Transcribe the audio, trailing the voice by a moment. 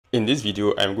In this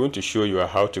video, I'm going to show you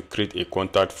how to create a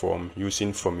contact form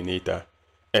using Forminator,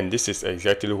 and this is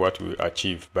exactly what we'll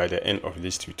achieve by the end of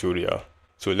this tutorial.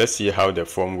 So let's see how the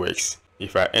form works.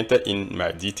 If I enter in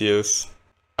my details,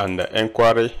 under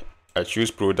enquiry, I choose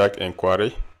product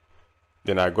enquiry,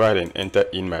 then I go ahead and enter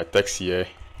in my text here.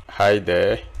 Hi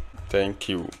there, thank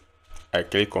you. I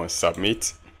click on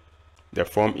submit. The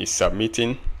form is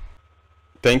submitting.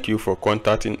 Thank you for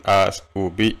contacting us. We'll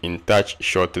be in touch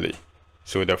shortly.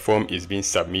 So the form is being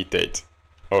submitted.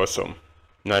 Awesome.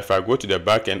 Now if I go to the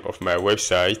back end of my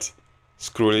website,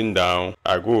 scrolling down,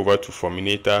 I go over to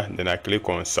Forminator, then I click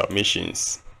on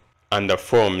submissions. Under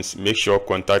forms, make sure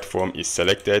contact form is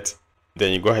selected.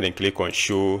 Then you go ahead and click on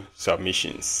show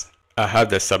submissions. I have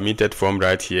the submitted form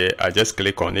right here. I just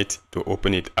click on it to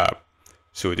open it up.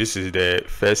 So this is the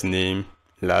first name,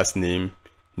 last name,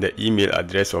 the email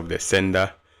address of the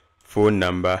sender, phone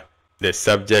number, the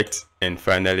subject, and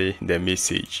finally the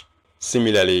message.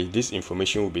 Similarly, this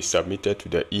information will be submitted to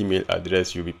the email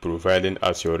address you'll be providing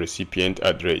as your recipient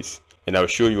address, and I'll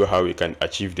show you how we can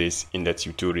achieve this in the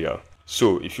tutorial.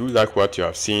 So if you like what you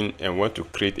have seen and want to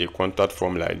create a contact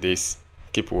form like this,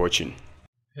 keep watching.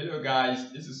 Hello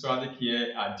guys, this is Swadik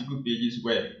here at Dikupages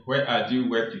Web, where I do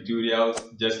web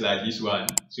tutorials just like this one.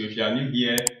 So if you are new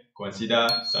here, consider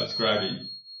subscribing.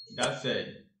 That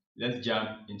said, let's jump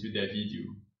into the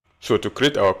video. So to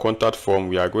create our contact form,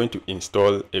 we are going to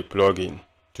install a plugin.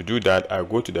 To do that, I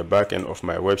go to the back end of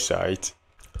my website.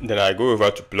 Then I go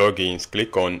over to plugins,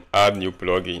 click on add new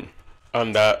plugin.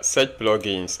 Under search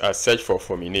plugins, I search for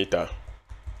Forminator.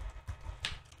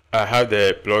 I have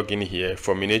the plugin here,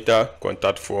 Forminator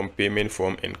Contact Form, Payment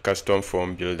Form and Custom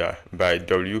Form Builder by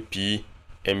WP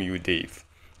Dave.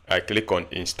 I click on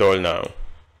install now.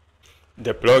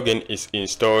 The plugin is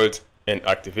installed and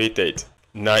activated.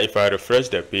 Now if I refresh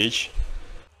the page,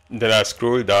 then I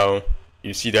scroll down,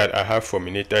 you see that I have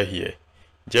Forminator here.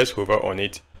 Just hover on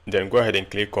it, then go ahead and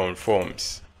click on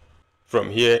Forms. From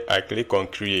here, I click on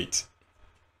Create.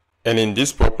 And in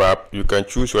this pop-up, you can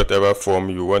choose whatever form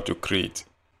you want to create.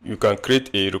 You can create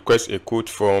a request a quote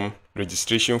form,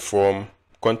 registration form,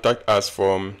 contact us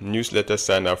form, newsletter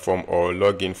sign-up form, or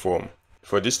login form.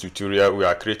 For this tutorial, we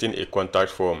are creating a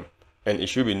contact form. And it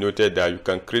should be noted that you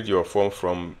can create your form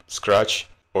from scratch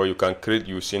or you can create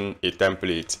using a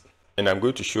template. And I'm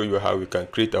going to show you how we can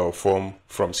create our form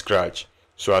from scratch.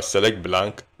 So I select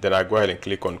blank, then I go ahead and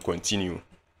click on continue.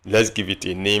 Let's give it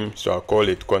a name, so I'll call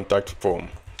it contact form.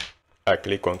 I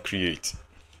click on create.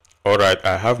 Alright,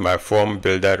 I have my form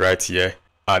builder right here.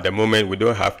 At the moment, we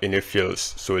don't have any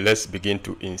fields, so let's begin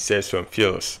to insert some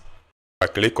fields. I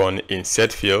click on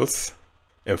insert fields.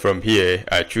 And from here,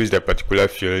 I choose the particular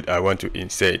field I want to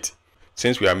insert.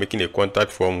 Since we are making a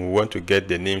contact form, we want to get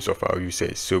the names of our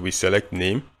users. So we select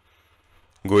name.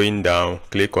 Going down,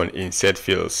 click on insert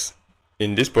fields.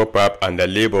 In this pop-up under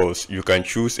labels, you can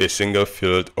choose a single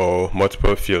field or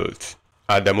multiple fields.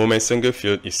 At the moment, single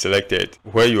field is selected,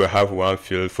 where you have one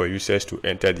field for users to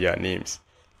enter their names.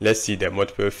 Let's see the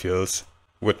multiple fields.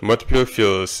 With multiple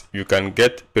fields, you can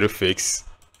get prefix.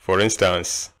 For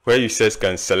instance, where users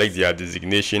can select their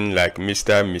designation like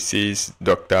Mr., Mrs.,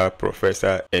 Doctor,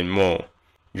 Professor, and more.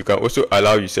 You can also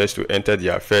allow users to enter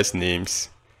their first names,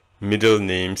 middle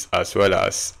names, as well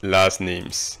as last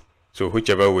names. So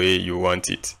whichever way you want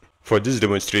it. For this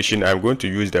demonstration, I'm going to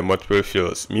use the multiple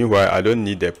fields. Meanwhile, I don't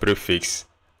need the prefix.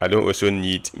 I don't also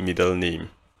need middle name.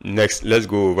 Next, let's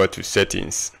go over to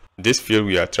settings. This field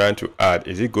we are trying to add,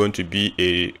 is it going to be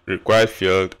a required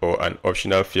field or an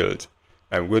optional field?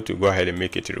 I'm going to go ahead and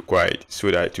make it required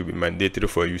so that it will be mandatory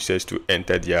for users to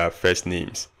enter their first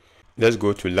names. Let's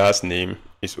go to last name.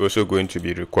 It's also going to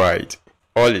be required.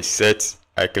 All is set.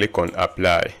 I click on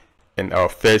apply and our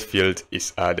first field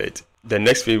is added. The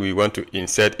next field we want to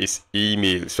insert is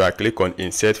email. So I click on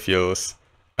insert fields.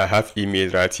 I have email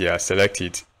right here. Select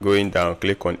it. Going down,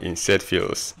 click on insert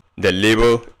fields. The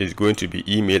label is going to be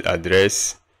email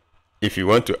address. If you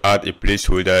want to add a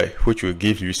placeholder which will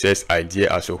give users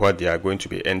idea as to what they are going to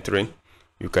be entering,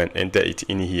 you can enter it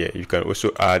in here. You can also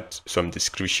add some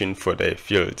description for the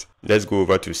field. Let's go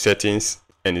over to settings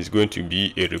and it's going to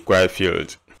be a required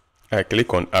field. I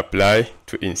click on apply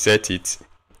to insert it.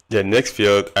 The next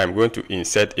field, I'm going to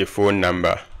insert a phone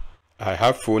number. I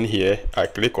have phone here. I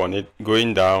click on it.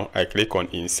 Going down, I click on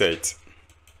insert.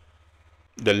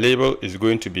 The label is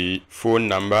going to be phone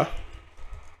number.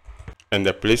 And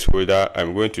the placeholder,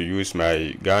 I'm going to use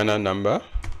my Ghana number.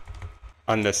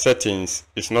 And the settings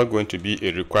is not going to be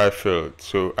a required field,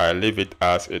 so I leave it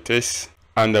as it is.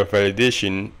 Under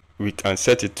validation, we can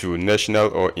set it to national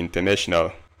or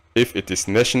international. If it is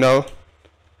national,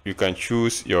 You can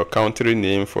choose your country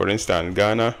name, for instance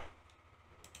Ghana,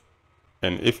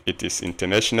 and if it is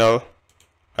international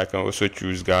I can also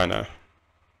choose Ghana.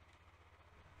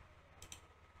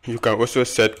 You can also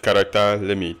set character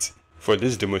limit. For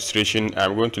this demonstration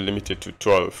I'm going to limit it to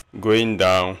 12. Going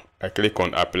down, I click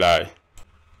on apply.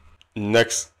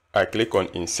 Next I click on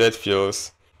insert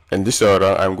fields, and this time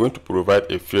around I'm going to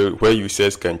provide a field where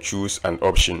users can choose an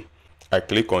option. I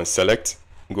click on select.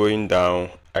 Going down,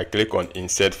 I click on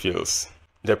insert fields.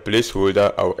 The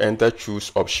placeholder, I'll enter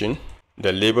choose option.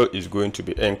 The label is going to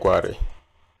be inquiry.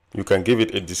 You can give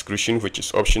it a description which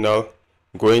is optional.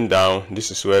 Going down,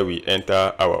 this is where we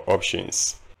enter our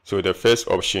options. So the first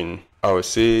option, I will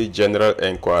say general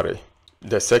inquiry.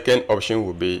 The second option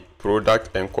will be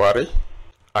product inquiry.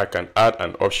 I can add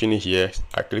an option here.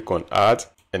 I click on add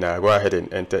and I go ahead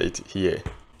and enter it here.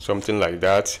 Something like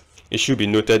that. It should be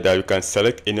noted that you can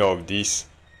select any of these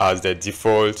as the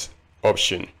default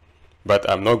option, but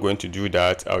I'm not going to do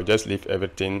that. I'll just leave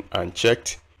everything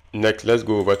unchecked. Next, let's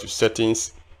go over to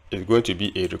settings. It's going to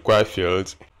be a required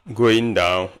field. Going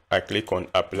down, I click on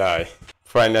apply.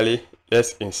 Finally,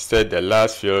 let's insert the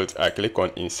last field. I click on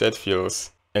insert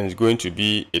fields and it's going to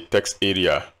be a text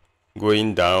area.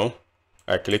 Going down,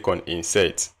 I click on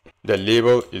insert. The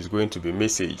label is going to be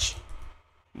message.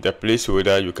 The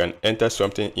placeholder, you can enter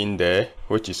something in there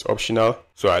which is optional,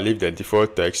 so I leave the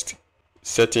default text.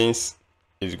 Settings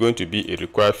is going to be a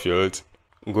required field.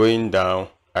 Going down,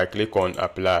 I click on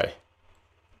apply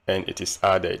and it is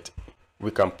added.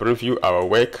 We can preview our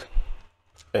work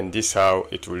and this is how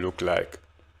it will look like.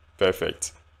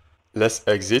 Perfect. Let's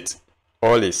exit.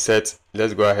 All is set.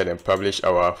 Let's go ahead and publish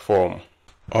our form.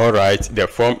 Alright, the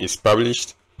form is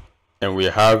published and we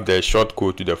have the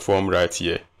shortcode to the form right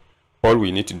here. All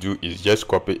we need to do is just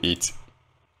copy it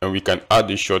and we can add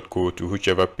the shortcode to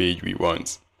whichever page we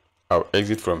want. I'll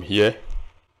exit from here.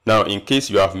 Now in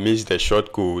case you have missed the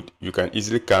shortcode, you can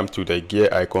easily come to the gear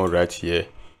icon right here.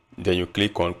 Then you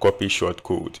click on copy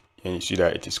shortcode and you see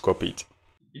that it is copied.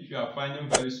 If you are finding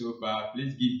value so far,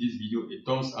 please give this video a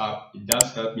thumbs up. It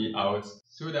does help me out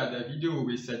so that the video will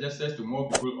be suggested to more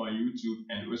people on YouTube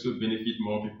and also benefit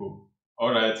more people.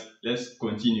 Alright, let's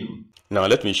continue. Now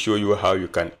let me show you how you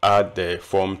can add the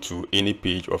form to any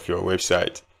page of your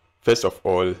website. First of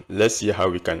all, let's see how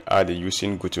we can add it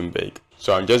using Gutenberg.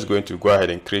 So I'm just going to go ahead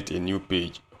and create a new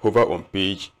page. Hover on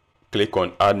page, click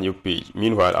on add new page.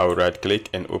 Meanwhile, I'll right click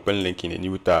and open link in a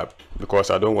new tab because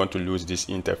I don't want to lose this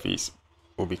interface.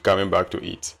 We'll be coming back to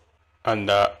it.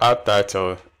 Under add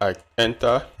title, I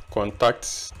enter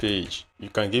contact page. You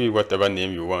can give it whatever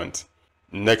name you want.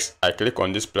 Next, I click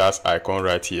on this plus icon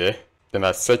right here. Then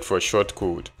I search for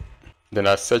shortcode. Then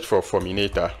I search for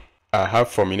Forminator. I have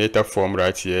Forminator form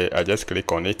right here. I just click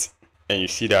on it and you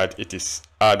see that it is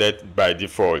added by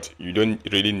default. You don't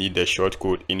really need the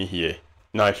shortcode in here.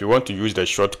 Now if you want to use the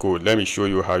shortcode, let me show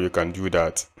you how you can do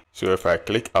that. So if I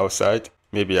click outside,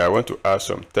 maybe I want to add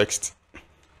some text.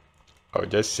 I'll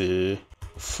just say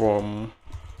form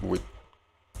with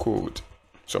code,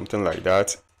 something like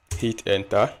that. Hit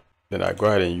enter. Then I go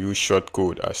ahead and use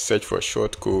shortcode. I search for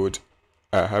shortcode.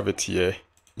 I have it here.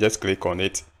 Just click on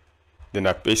it. Then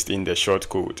I paste in the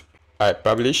shortcode. I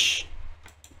publish.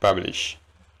 Publish.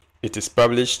 It is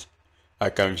published. I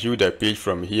can view the page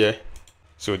from here.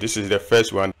 So this is the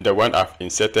first one, the one I've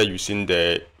inserted using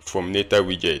the Forminator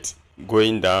widget.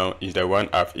 Going down is the one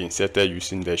I've inserted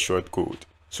using the shortcode.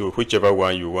 So whichever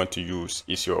one you want to use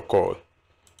is your call.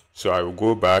 So I will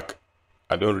go back.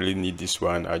 I don't really need this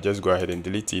one. I'll just go ahead and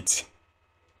delete it.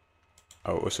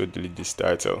 I'll also delete this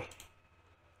title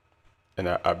and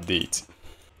I update.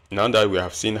 Now that we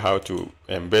have seen how to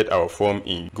embed our form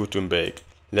in Gutenberg,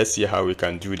 let's see how we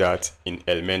can do that in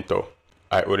Elementor.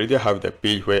 I already have the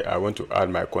page where I want to add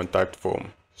my contact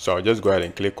form. So I'll just go ahead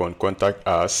and click on contact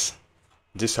us.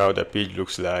 This is how the page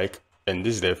looks like, and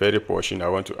this is the very portion I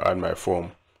want to add my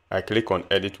form. I click on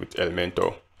edit with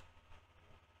Elementor.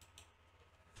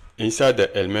 Inside the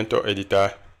Elementor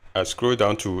editor, I scroll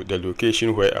down to the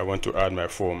location where I want to add my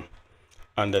form.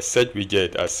 Under search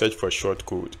widget, I search for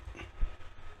shortcode.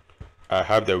 I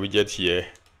have the widget here.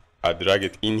 I drag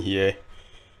it in here.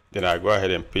 Then I go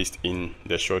ahead and paste in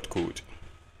the shortcode.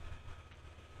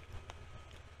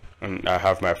 And I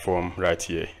have my form right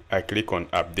here. I click on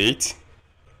update.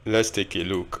 Let's take a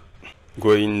look.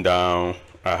 Going down,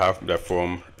 I have the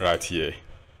form right here.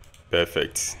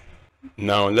 Perfect.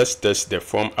 Now let's test the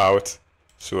form out.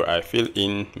 So I fill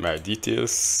in my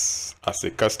details as a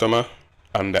customer,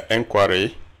 and the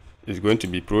inquiry is going to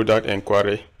be product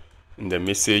inquiry. In the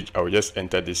message, I will just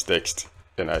enter this text.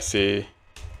 Then I say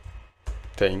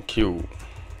thank you.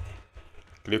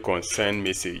 Click on send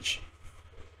message.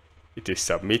 It is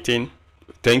submitting.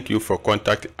 Thank you for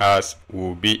contacting us.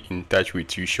 We'll be in touch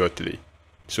with you shortly.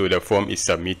 So the form is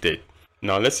submitted.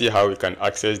 Now let's see how we can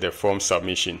access the form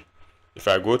submission. If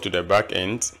I go to the back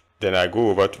end, then I go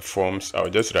over to forms. I'll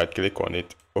just right click on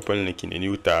it, open link in a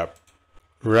new tab.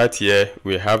 Right here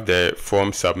we have the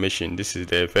form submission. This is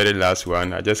the very last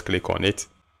one. I just click on it,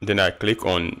 then I click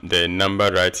on the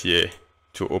number right here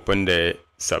to open the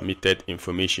submitted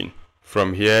information.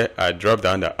 From here I drop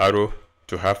down the arrow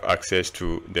to have access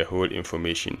to the whole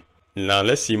information. Now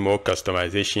let's see more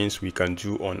customizations we can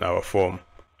do on our form.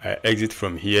 I exit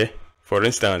from here. For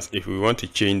instance, if we want to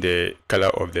change the color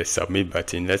of the submit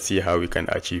button, let's see how we can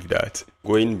achieve that.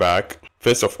 Going back,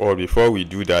 first of all, before we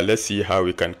do that, let's see how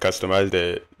we can customize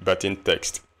the button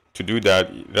text. To do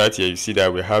that, right here you see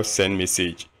that we have send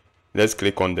message. Let's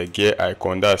click on the gear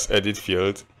icon, that's edit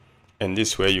field, and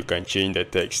this way you can change the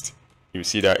text. You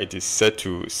see that it is set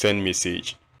to send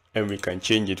message, and we can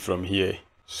change it from here.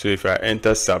 So if I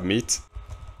enter submit,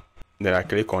 then I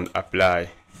click on apply,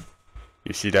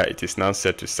 you see that it is now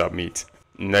set to submit.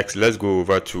 Next, let's go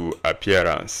over to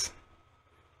appearance.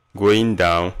 Going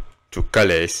down to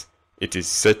colors, it is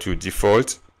set to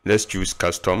default. Let's choose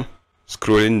custom.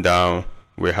 Scrolling down,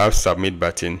 we have submit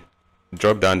button.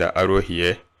 Drop down the arrow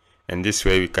here, and this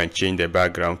way we can change the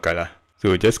background color.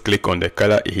 So just click on the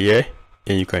color here,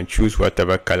 and you can choose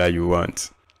whatever color you want.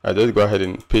 I just go ahead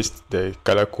and paste the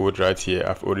color code right here.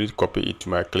 I've already copied it to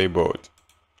my clipboard.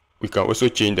 We can also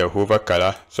change the hover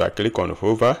color. So I click on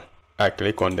hover, I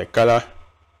click on the color,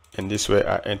 and this way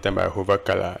I enter my hover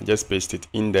color. Just paste it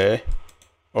in there.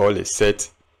 All is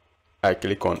set. I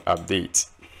click on update.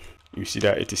 You see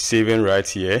that it is saving right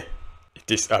here. It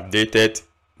is updated.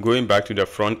 Going back to the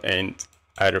front end,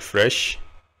 I refresh,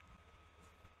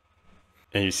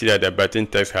 and you see that the button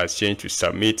text has changed to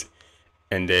submit,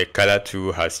 and the color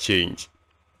too has changed.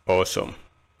 Awesome.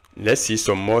 Let's see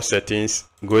some more settings.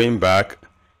 Going back,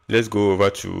 let's go over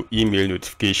to email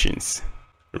notifications.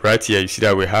 Right here you see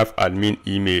that we have admin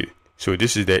email. So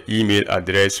this is the email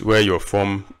address where your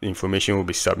form information will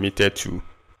be submitted to.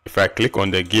 If I click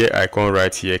on the gear icon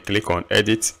right here, click on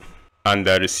edit,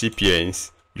 under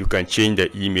recipients, you can change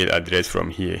the email address from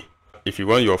here. If you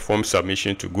want your form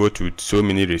submission to go to so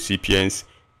many recipients,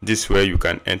 this way you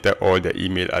can enter all the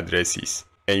email addresses,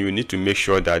 and you need to make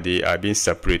sure that they are being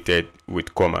separated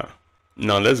with comma.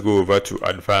 Now let's go over to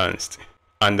advanced.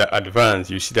 Under advanced,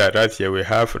 you see that right here we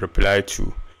have reply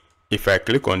to. If I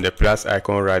click on the plus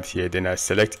icon right here, then I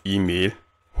select email.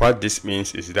 What this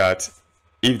means is that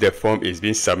if the form is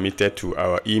being submitted to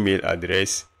our email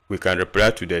address, we can reply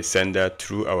to the sender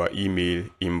through our email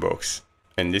inbox,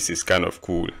 and this is kind of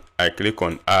cool. I click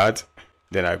on add,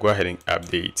 then I go ahead and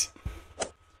update.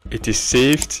 It is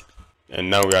saved, and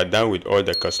now we are done with all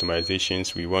the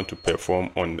customizations we want to perform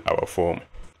on our form.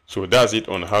 So that's it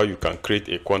on how you can create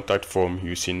a contact form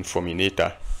using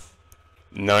Forminator.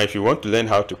 Now if you want to learn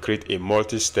how to create a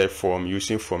multi-step form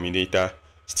using Forminator,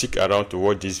 stick around to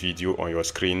watch this video on your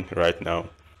screen right now.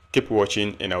 Keep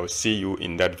watching, and I will see you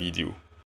in that video.